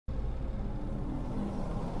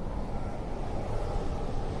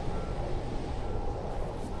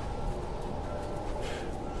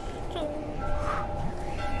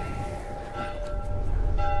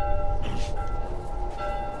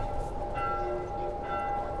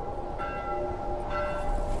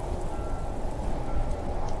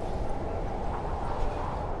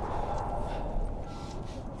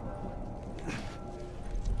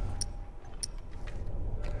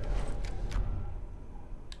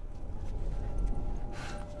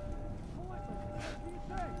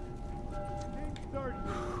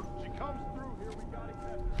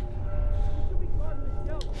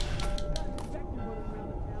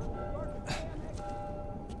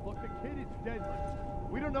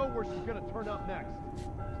friendly. We don't know where she's gonna turn up next. Just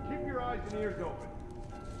keep your eyes and ears open.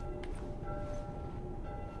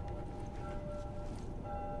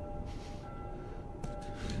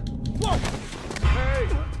 Whoa! Hey!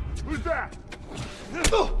 Who's that? I'm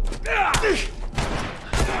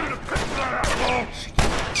gonna pick that asshole!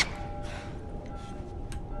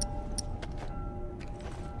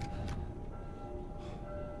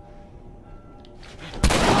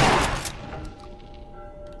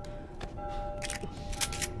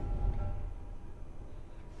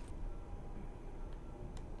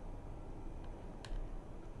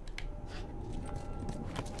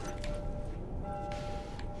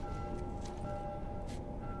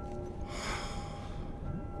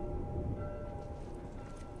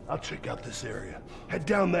 I'll check out this area. Head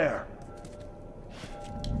down there.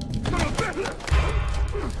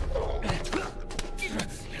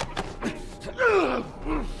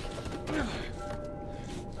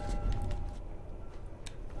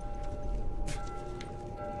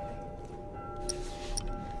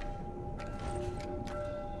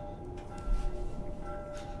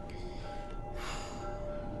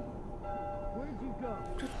 Where'd you go?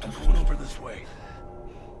 I'm going over this way.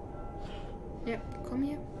 Yeah, come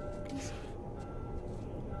here, please.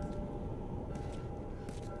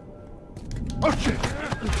 Oh shit!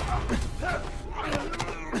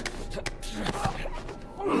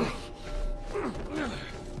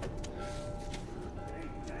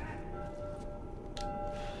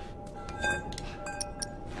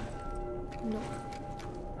 No.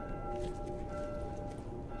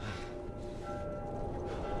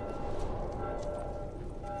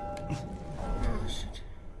 Oh shit.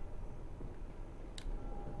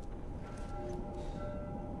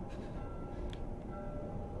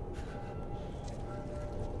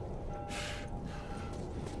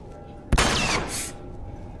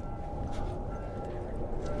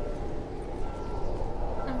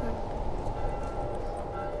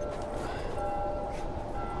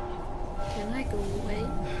 Can I go away?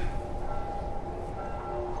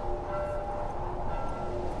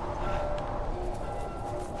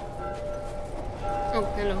 Oh,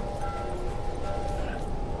 hello.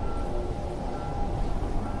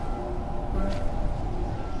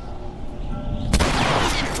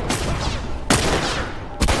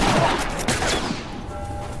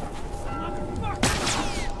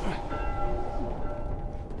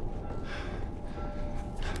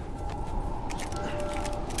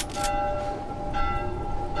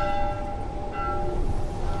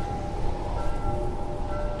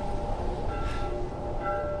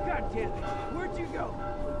 God damn it! Where'd you go?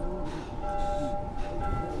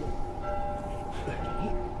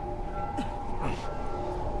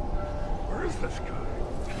 Where is this guy?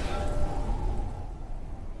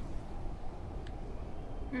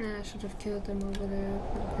 Nah, I should have killed them over there.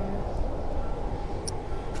 Okay.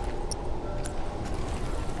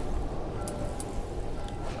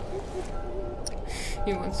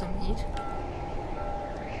 You want some heat?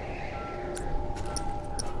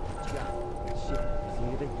 See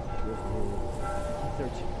anything? Keep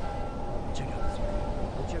searching. Check out this area.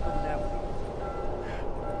 We'll check over that way.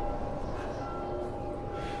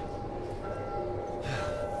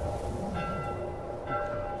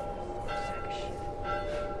 Sack of shit.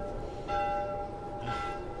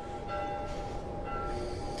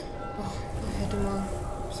 Oh, I hate them all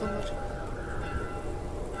so much.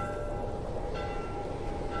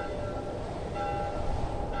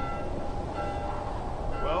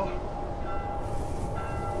 Well,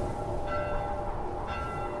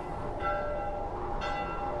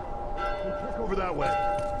 we'll check over that way.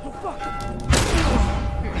 Oh, fuck!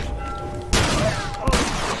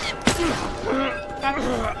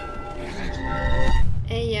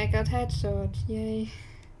 Hey, I got headshot. Yay.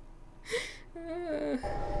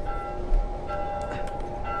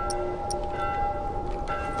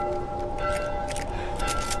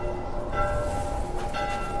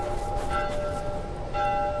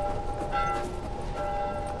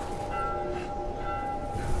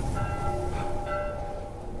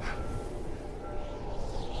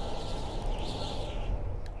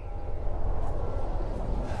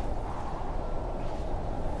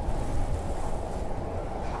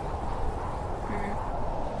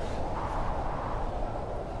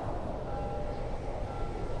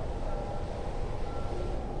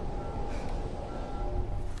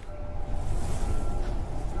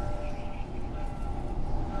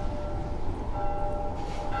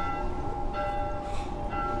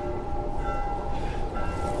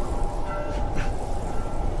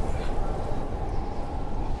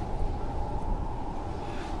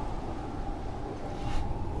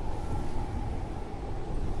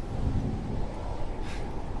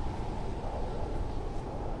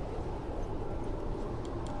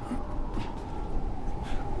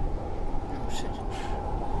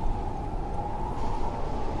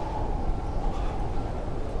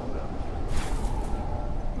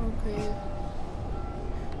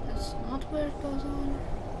 It's not where it goes on.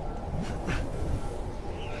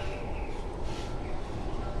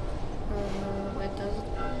 Where does it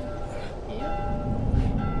go?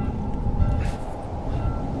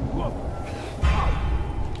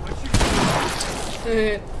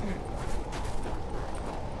 Here?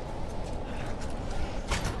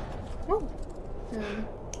 Whoa.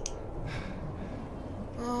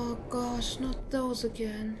 Oh gosh, not those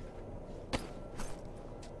again.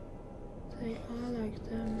 They are like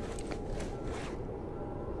them.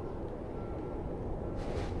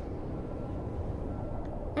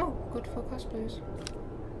 Oh, good for cosplayers.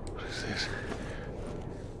 What is this?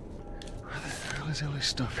 Where the hell is Ellie's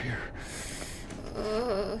stuff here?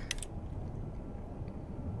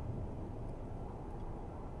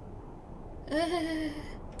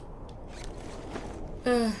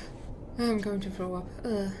 I'm going to throw up.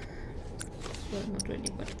 Well, not really,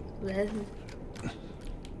 but well.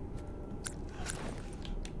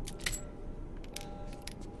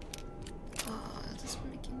 That's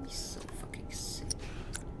making me so fucking sick.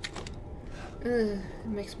 It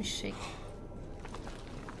makes me shake.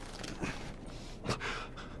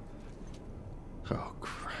 Oh,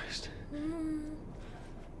 Christ.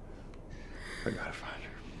 I gotta find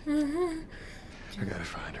her. I gotta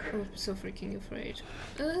find her. I'm so freaking afraid.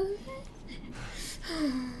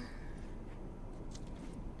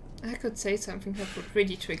 I could say something that would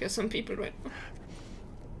really trigger some people right now.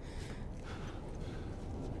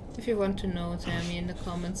 If you want to know, tell me in the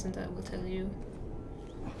comments and I will tell you.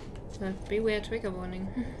 But beware, trigger warning.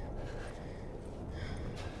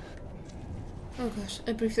 Oh gosh,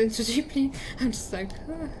 I breathed in too deeply. I'm just like,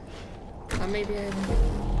 or maybe I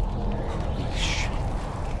will. Shh.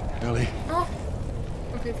 Ellie. Oh!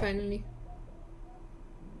 Okay, finally.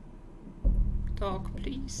 Talk,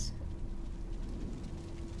 please.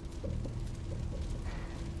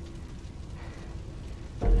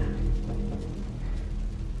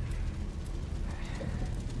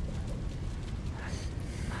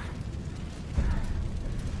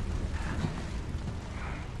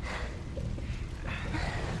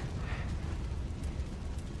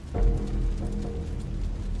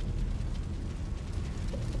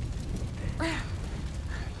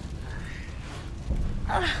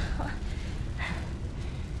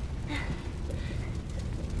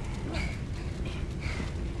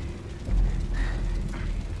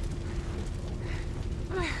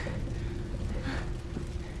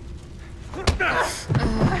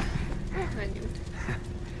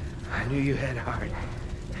 I knew you had heart.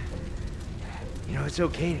 You know, it's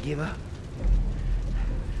okay to give up.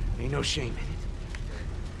 Ain't no shame in it.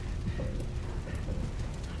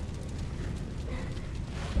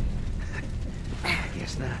 I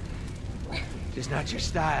guess not. Just not your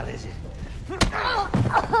style, is it?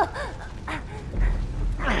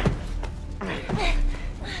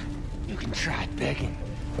 You can try begging.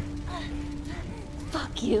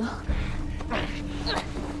 Fuck you.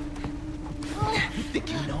 You think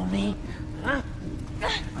you know me? Huh?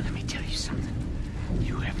 Well, let me tell you something.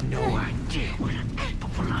 You have no idea what I'm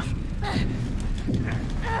capable of.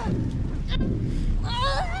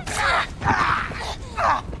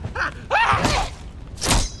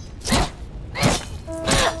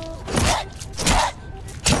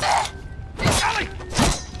 Ellie!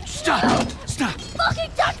 Stop! Stop!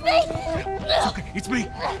 Fucking touch me! It's okay. It's me.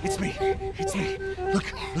 It's me. It's me.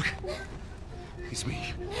 Look. It's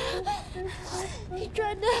me. He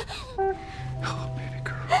tried to... Oh, baby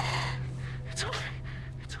girl. It's okay.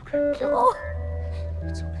 It's okay. No.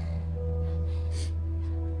 It's okay.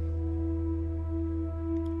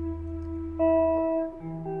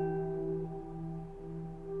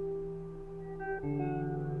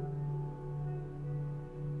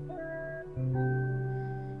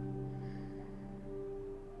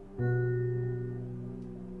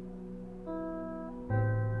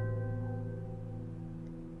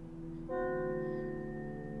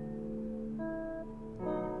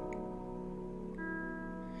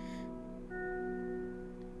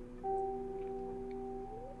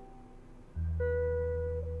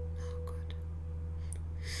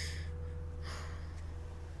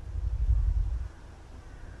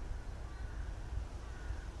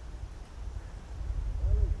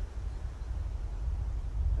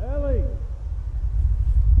 Ellie!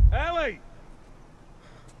 Ellie!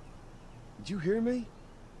 Did you hear me?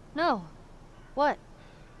 No. What?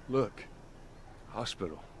 Look.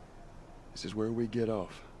 Hospital. This is where we get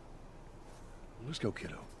off. Let's go,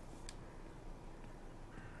 kiddo.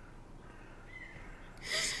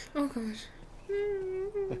 Oh gosh.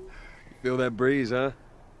 Feel that breeze, huh?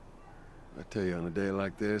 I tell you, on a day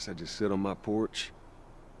like this, I just sit on my porch,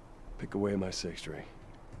 pick away my six string.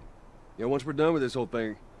 Yeah, once we're done with this whole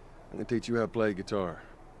thing, I'm gonna teach you how to play guitar.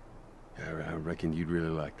 I reckon you'd really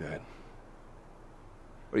like that.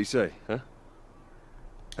 What do you say, huh?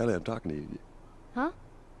 Ellie, I'm talking to you. Huh?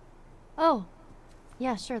 Oh.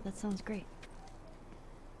 Yeah, sure, that sounds great.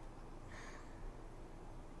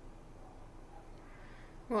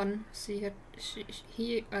 One, I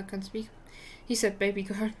can speak. He said baby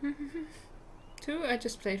girl. Two, I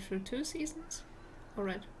just played through 2 seasons.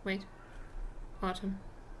 Alright, wait. Autumn.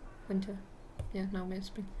 Winter. Yeah, now we're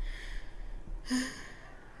spring.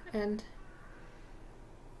 And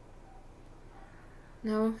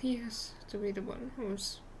now he has to be the one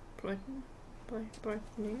who's brightening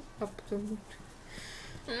up the mood.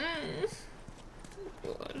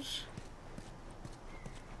 Gosh.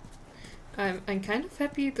 I'm kind of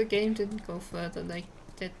happy the game didn't go further, like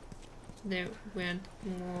that there weren't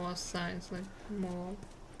more signs, like more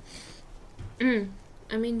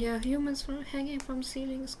I mean, yeah, humans hanging from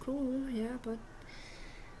ceiling is cool, yeah, but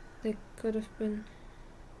there could have been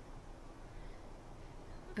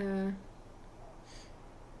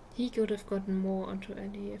he could have gotten more onto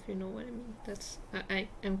Ellie, if you know what I mean. That's I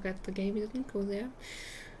am glad the game didn't go there.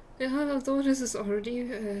 Yeah, although this is already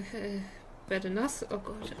bad enough. Oh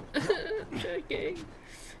god, I'm joking.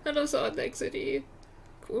 Hello, Salt Lake City.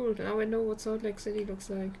 Cool. Now I know what Salt Lake City looks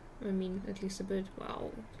like. I mean, at least a bit.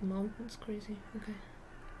 Wow, the mountain's crazy. Okay.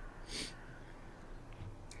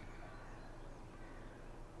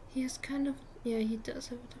 He has kind of, yeah, he does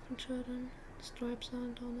have a different shirt on. The stripes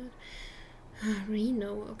aren't on it.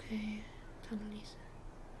 Reno, okay. Tunnelies.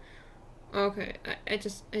 Okay, I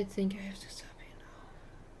think I have to stop here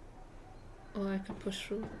now. Or I could push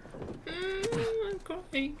through. I'm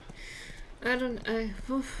crying.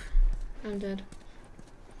 I'm dead.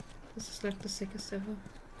 This is like the sickest ever.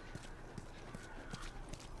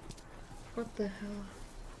 What the hell?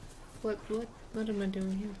 What am I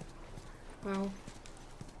doing here? Wow.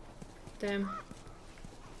 Damn.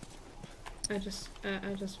 I just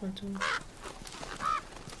want to...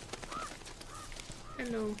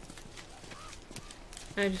 Hello.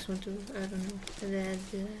 I just want to, I don't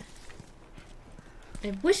know.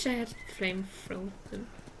 I wish I had flamethrower them.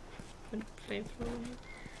 Flamethrower.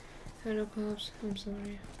 Hello, cops. I'm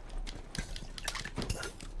sorry.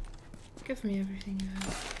 Give me everything you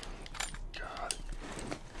have. God.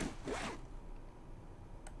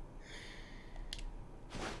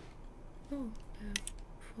 Oh,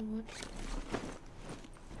 for what?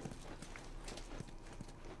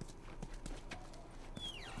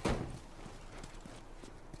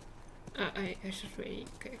 I should really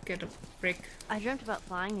get a break. I dreamt about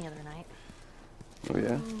flying the other night. Oh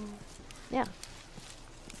yeah? Yeah.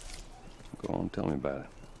 Go on, tell me about it.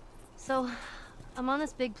 So, I'm on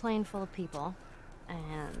this big plane full of people,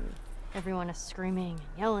 and everyone is screaming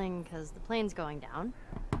and yelling because the plane's going down.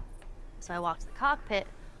 So I walk to the cockpit,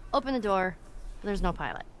 open the door, there's no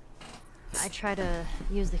pilot. I try to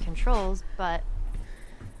use the controls, but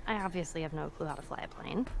I obviously have no clue how to fly a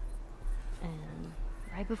plane. And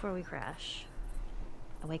right before we crash,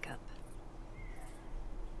 I wake up.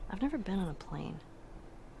 I've never been on a plane.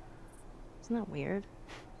 Isn't that weird?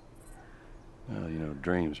 Well, you know,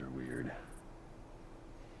 dreams are weird.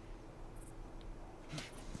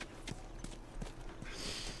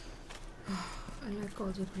 I like all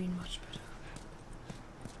the green much better.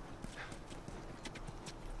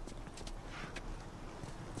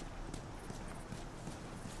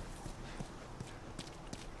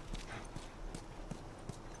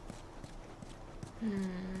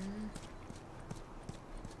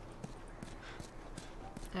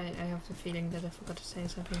 I have the feeling that I forgot to say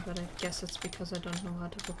something, but I guess it's because I don't know how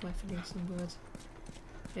to put my feelings in words.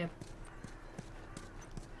 Yep.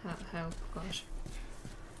 Help, gosh.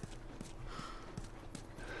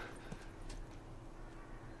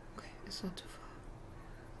 Okay, it's not too far.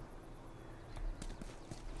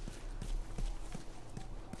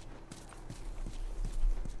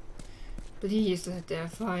 Please let there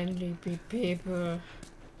finally be people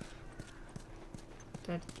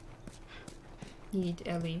that need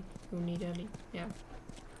Ellie, who need Ellie, yeah.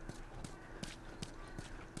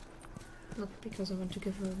 Not because I want to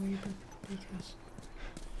give her away, but because...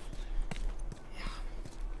 Yeah.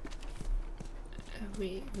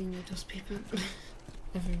 We need those people.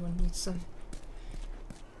 Everyone needs them.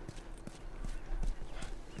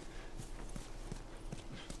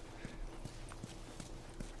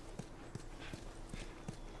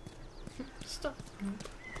 Stop. Nope.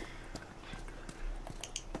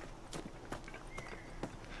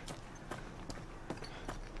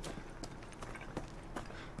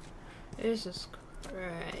 This is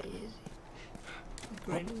crazy.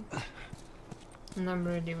 Really. And I'm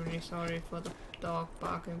really, really sorry for the dog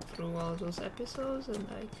barking through all those episodes, and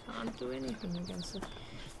I can't do anything against it.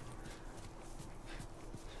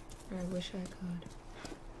 I wish I could.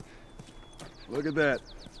 Look at that.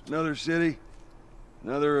 Another city.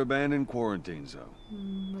 Another abandoned quarantine zone.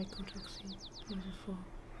 Mycotoxin. Beautiful.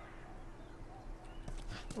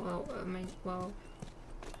 Well, I mean, well...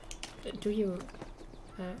 do you...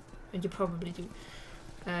 and you probably do.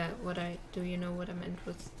 Do you know what I meant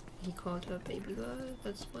with... he called her baby girl?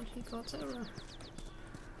 That's what he called Sarah.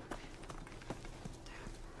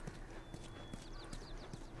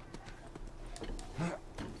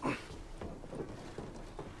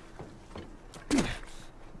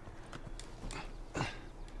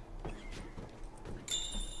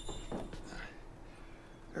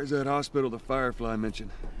 There's that hospital the Firefly mentioned.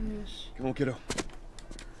 Yes. Come on, kiddo.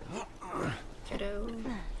 Kiddo.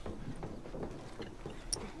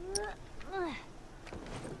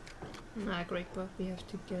 Ah, great, but we have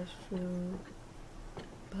to get through...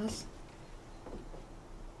 bus?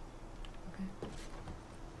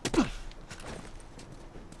 Okay.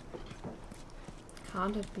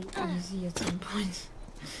 Can't it be easy at some point?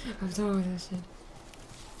 After all I said.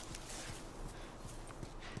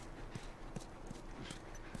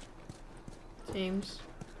 James,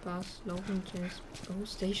 bus, Logan, James, oh,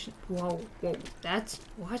 station. Whoa, whoa, that's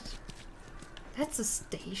what? That's a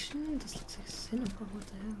station? This looks like a cinema, what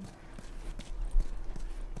the hell?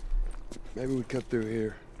 Maybe we cut through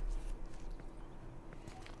here.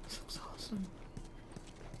 This looks awesome.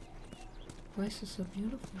 Why is this so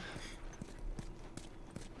beautiful?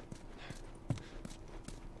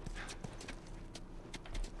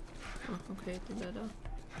 Oh, okay, did that up.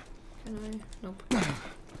 Can I? Nope.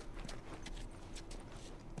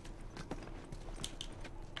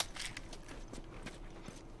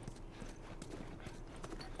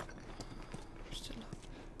 Still up.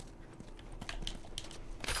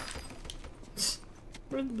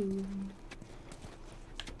 Balloon.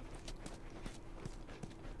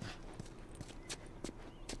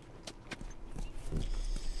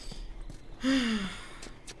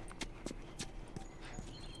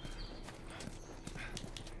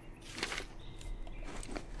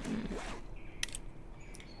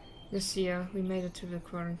 This year, we made it to the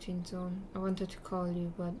quarantine zone. I wanted to call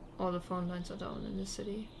you, but all the phone lines are down in the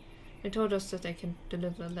city. They told us that they can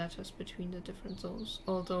deliver letters between the different zones,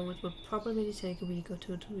 although it would probably take a week or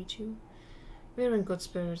two to reach you. We're in good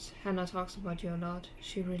spirits. Hannah talks about you a lot.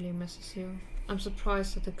 She really misses you. I'm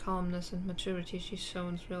surprised at the calmness and maturity she's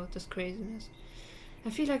shown throughout this craziness. I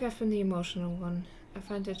feel like I've been the emotional one. I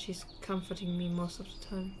find that she's comforting me most of the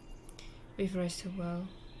time. We've raised her well.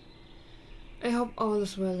 I hope all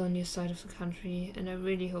is well on your side of the country, and I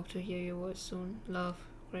really hope to hear your words soon. Love,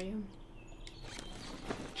 Graham.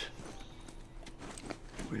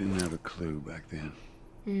 We didn't have a clue back then.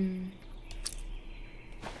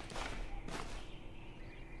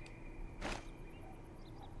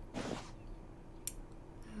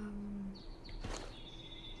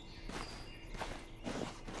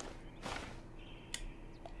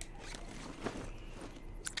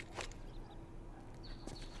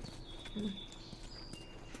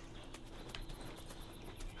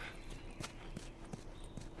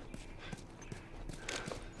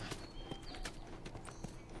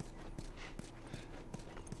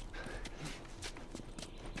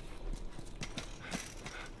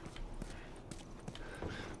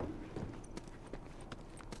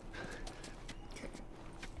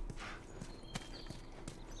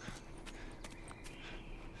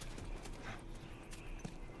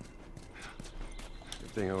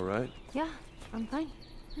 Everything all right? Yeah, I'm fine.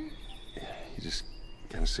 You just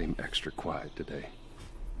kind of seem extra quiet today.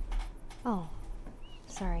 Oh,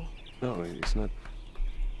 sorry. No, it's not.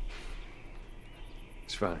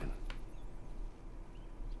 It's fine.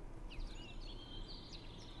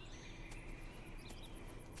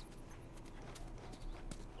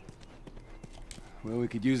 Well, we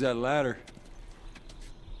could use that ladder.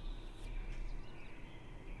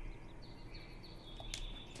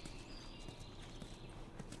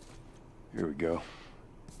 Here we go.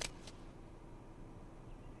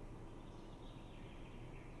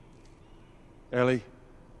 Ellie?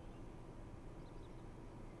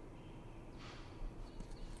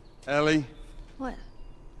 Ellie? What?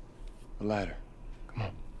 The ladder. Come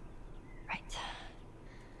on. Right.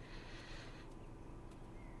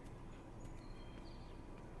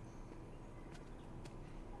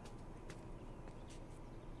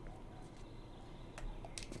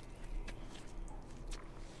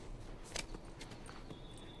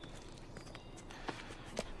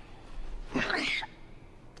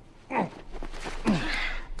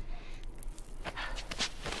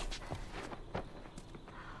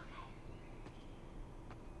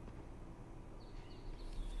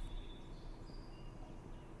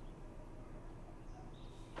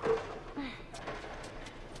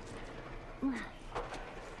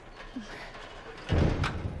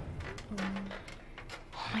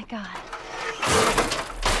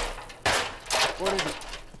 What is it?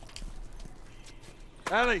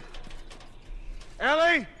 Ellie!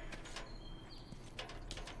 Ellie!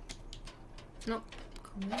 No,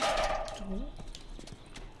 kom igen. Då.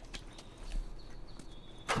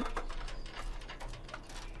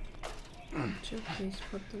 Çok iyi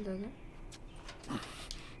patladı.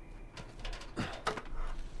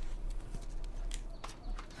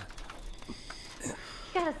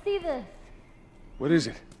 Gotta see this. What is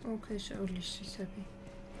it? Okay, so at least she's happy.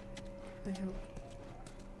 I hope.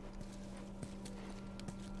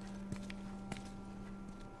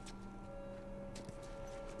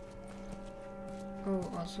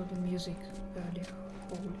 Oh, also the music earlier.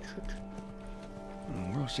 Holy shit.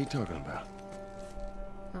 What was she talking about?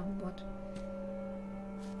 What?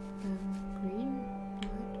 Green,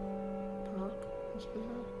 light, park,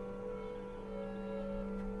 hospital.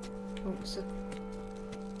 Oh, is it?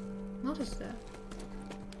 What is that?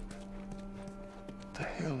 What the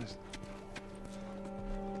hell is...